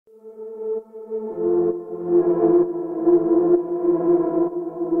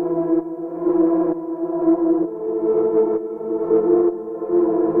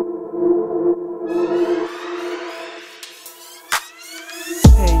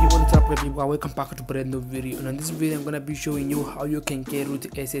up people, welcome back to a brand new video. And in this video I'm gonna be showing you how you can get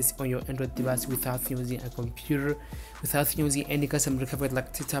root access on your Android device without using a computer, without using any custom recovery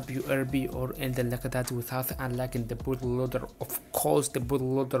like TWRP or anything like that, without unlocking the bootloader. Of course, the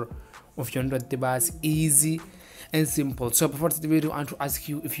bootloader of your Android device, easy and simple. So before this video, I want to ask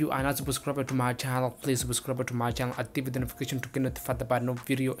you, if you are not subscribed to my channel, please subscribe to my channel, activate the notification to get notified about no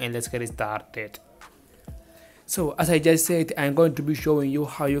video, and let's get started. So as I just said, I'm going to be showing you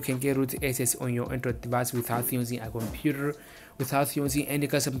how you can get root access on your Android device without using a computer, without using any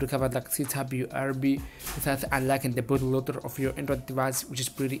custom recovery like TWRP, without unlocking the bootloader of your Android device, which is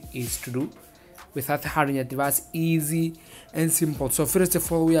pretty easy to do, without having your device easy and simple. So first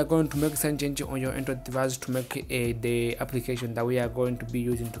of all, we are going to make some changes on your Android device to make the application that we are going to be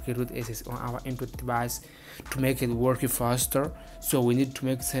using to get root access on our Android device to make it work faster. So we need to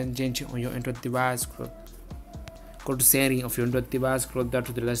make some changes on your Android device. Go to setting of your Android device, scroll down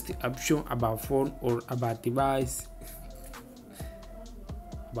to the last option, about phone or about device.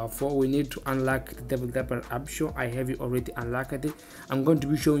 About phone, we need to unlock the developer option. I have it already unlocked it. I'm going to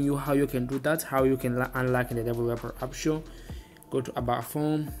be showing you how you can do that, how you can unlock the developer option. Go to about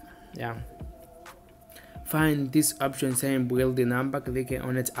phone, find this option saying build the number, click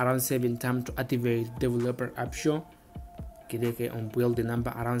on it around 7 times to activate developer option. Click on build the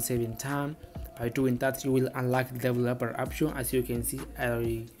number around 7 times. By doing that, you will unlock the developer option. As you can see,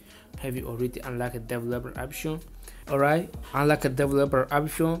 I have already unlocked the developer option. Alright, unlock the developer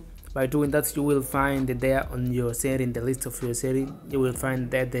option. By doing that, you will find there on your setting, the list of your setting, you will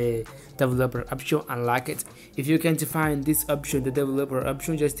find that the developer option, unlock it. If you can't find this option, the developer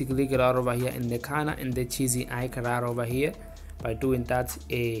option, just click it out over here in the corner and the cheesy icon right over here. By doing that,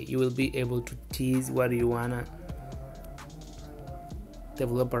 you will be able to choose what you wanna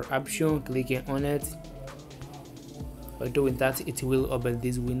developer option, clicking on it. By doing that, it will open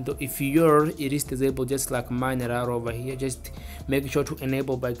this window. If it is disabled just like mine right over here, just make sure to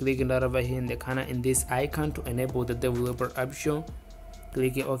enable by clicking right over here in the corner in this icon to enable the developer option.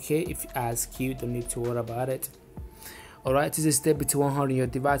 Clicking OK. If it asks you, don't need to worry about it. Alright, this is step 1 on your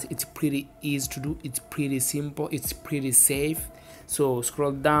device. It's pretty easy to do, it's pretty simple, it's pretty safe. So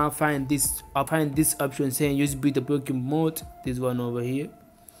scroll down, find this option saying USB debugging mode, this one over here.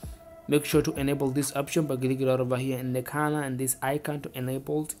 Make sure to enable this option by clicking right over here in the corner and this icon to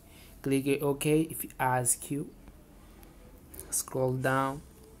enable it. Click OK. If it asks you, scroll down.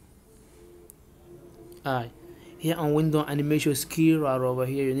 Alright, here on window animation skill right over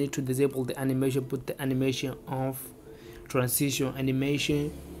here, you need to disable the animation, put the animation off. Transition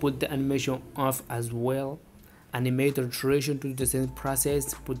animation, put the animation off as well. Animator duration to the same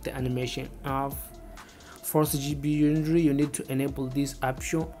process, put the animation off. Force GPU injury, you need to enable this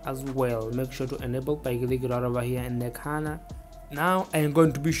option as well. Make sure to enable by clicking right over here in the corner. Now I am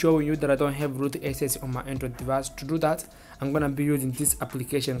going to be showing you that I don't have root access on my Android device. To do that, I'm gonna be using this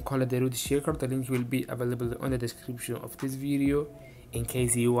application called the root checker. The link will be available on the description of this video in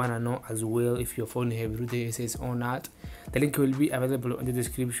case you wanna know as well if your phone have root access or not. The link will be available on the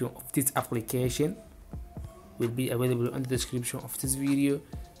description of this application. Will be available on the description of this video.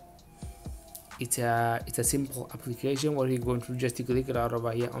 It's a simple application where you're going to just click it out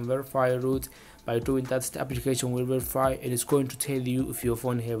over here on verify root. By doing that, the application will verify and it's going to tell you if your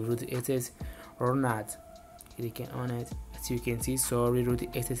phone have root access or not. Clicking on it, as you can see, sorry, root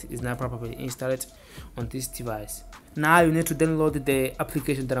access is not properly installed on this device. Now you need to download the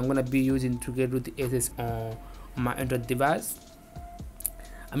application that I'm gonna be using to get root access on my Android device.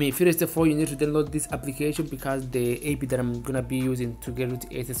 First of all, you need to download this application because the app that I'm gonna be using to get root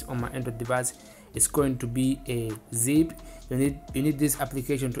access on my Android device is going to be a zip. You need this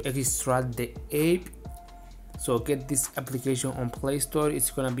application to extract the app. So get this application on Play Store.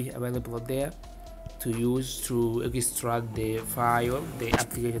 It's gonna be available there to use to extract the file, the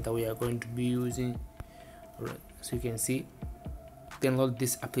application that we are going to be using. Alright, so you can see, download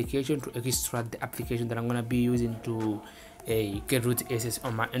this application to extract the application that I'm gonna be using to get root access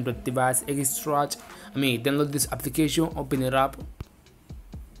on my Android device. Download this application, open it up.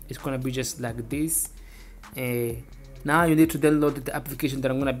 It's gonna be just like this. Now you need to download the application that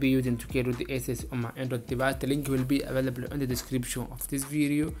I'm gonna be using to get root access on my Android device. The link will be available in the description of this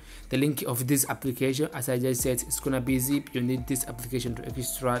video. The link of this application, as I just said, it's gonna be zip. You need this application to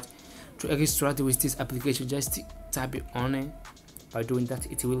extract. To extract with this application, just tap it on it. By doing that,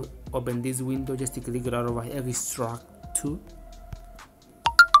 it will open this window. Just click it out over here, extract to.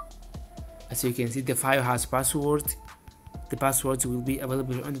 As you can see, the file has password. The passwords will be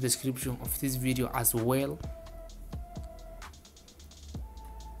available in the description of this video as well.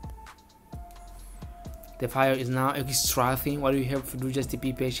 The file is now extracting. What you have to do, just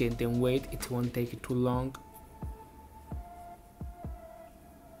be patient and wait. It won't take too long.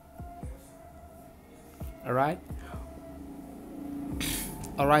 Alright,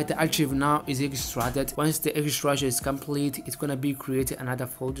 the archive now is extracted. Once the extraction is complete, it's gonna be created another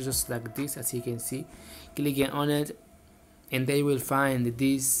folder just like this. As you can see, clicking on it, and they will find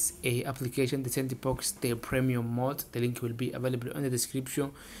this application, the Sandbox, the premium mode. The link will be available in the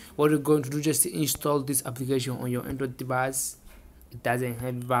description. What you're going to do, just install this application on your Android device. It doesn't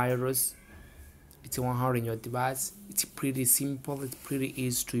have virus. It's 100 on your device. It's pretty simple. It's pretty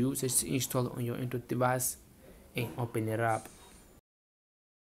easy to use. Just install it on your Android device and open it up.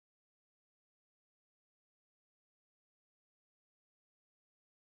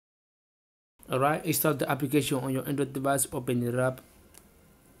 Alright, install the application on your Android device, open it up.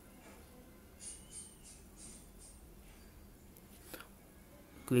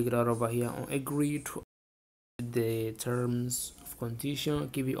 Click right over here on agree to the terms of condition.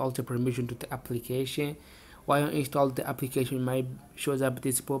 Give you all the permission to the application. While you install the application, might shows up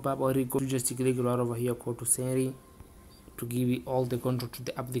this pop-up, or you go to just click right over here, go to setting to give you all the control to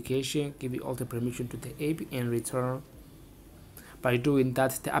the application, give you all the permission to the app, and return. By doing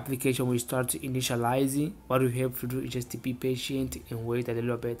that, the application will start initializing. What you have to do is just be patient and wait a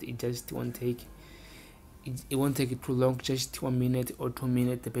little bit. It just won't take it won't take it too long, just 1 minute or 2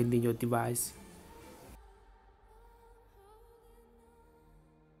 minutes depending on your device.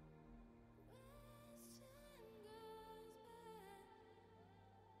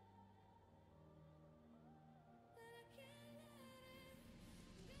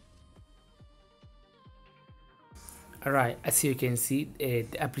 Alright, as you can see,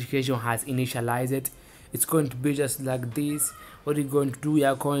 the application has initialized. It's going to be just like this. What you're going to do, we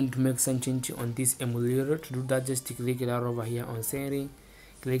are going to make some change on this emulator. To do that, just click it out over here on setting,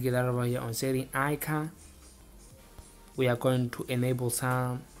 click it out over here on setting icon. We are going to enable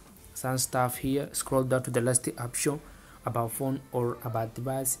some stuff here. Scroll down to the last option, about phone or about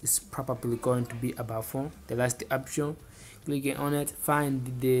device. It's probably going to be about phone, the last option. Clicking on it,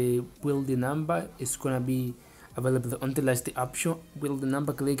 find the build number. It's gonna be available on the last option. Build the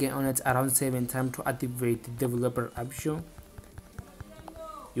number, clicking on it around 7 times to activate the developer option.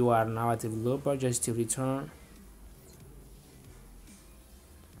 You are now a developer, just to return.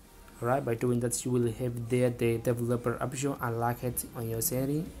 Alright, by doing that, you will have there the developer option, unlock it on your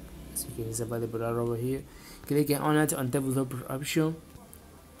setting. As you can see, available right over here. Clicking on it on developer option.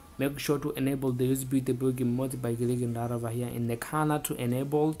 Make sure to enable the USB debugging mode by clicking right over here in the corner to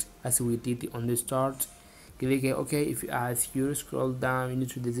enable it, as we did on the start. Click OK. If you are here, scroll down, you need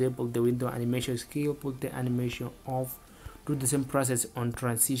to disable the window animation skill, put the animation off. Do the same process on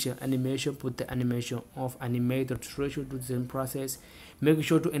transition animation, put the animation off. Animator threshold, do the same process. Make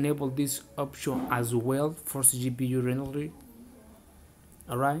sure to enable this option as well, force GPU rendering.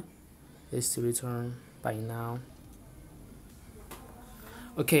 Alright, let's return by now.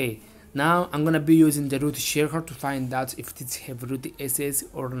 Okay, now I'm gonna be using the root shortcut to find out if it have root access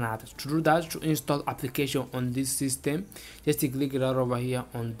or not. To do that, to install application on this system, just click right over here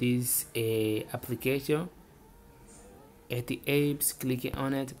on this application at the apps, clicking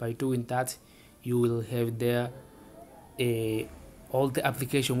on it. By doing that, you will have there all the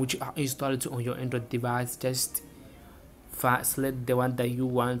application which are installed on your Android device. Just select the one that you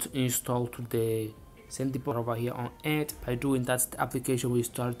want to install to the Sandbox over here on it. By doing that, the application will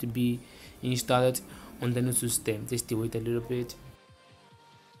start to be installed on the new system. Just wait a little bit.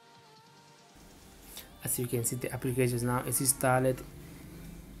 As you can see, the application is now installed.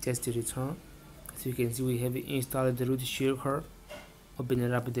 Just to return. As you can see, we have installed the root shortcut. Open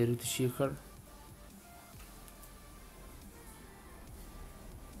it up, the root shortcut.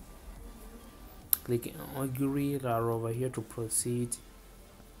 Click on agree right over here to proceed.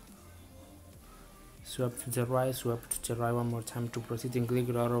 Swap to the right, swap to the right one more time to proceed, and click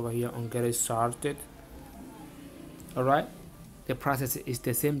right over here on get started. Alright, the process is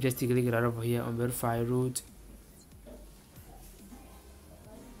the same. Just click right over here on verify root.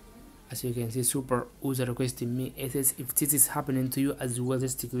 As you can see, SUPERSU requesting me access. If this is happening to you as well,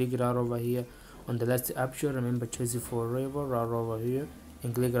 just click right over here on the last option. Remember, choose it forever right over here,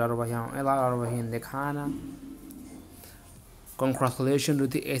 and click right over here on allow right over here in the corner. Congratulations,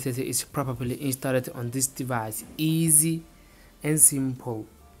 root access is properly installed on this device. Easy and simple,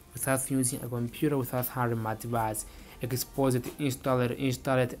 without using a computer, without having my device. Expose it, install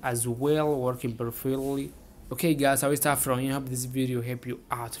it as well, working perfectly. Okay guys, I will start from here. Hope this video help you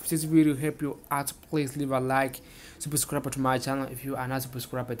out. If this video help you out, please leave a like, subscribe to my channel if you are not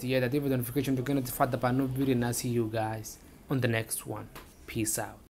subscribed yet, and leave a notification to get notified about new video, and I'll see you guys on the next one. Peace out.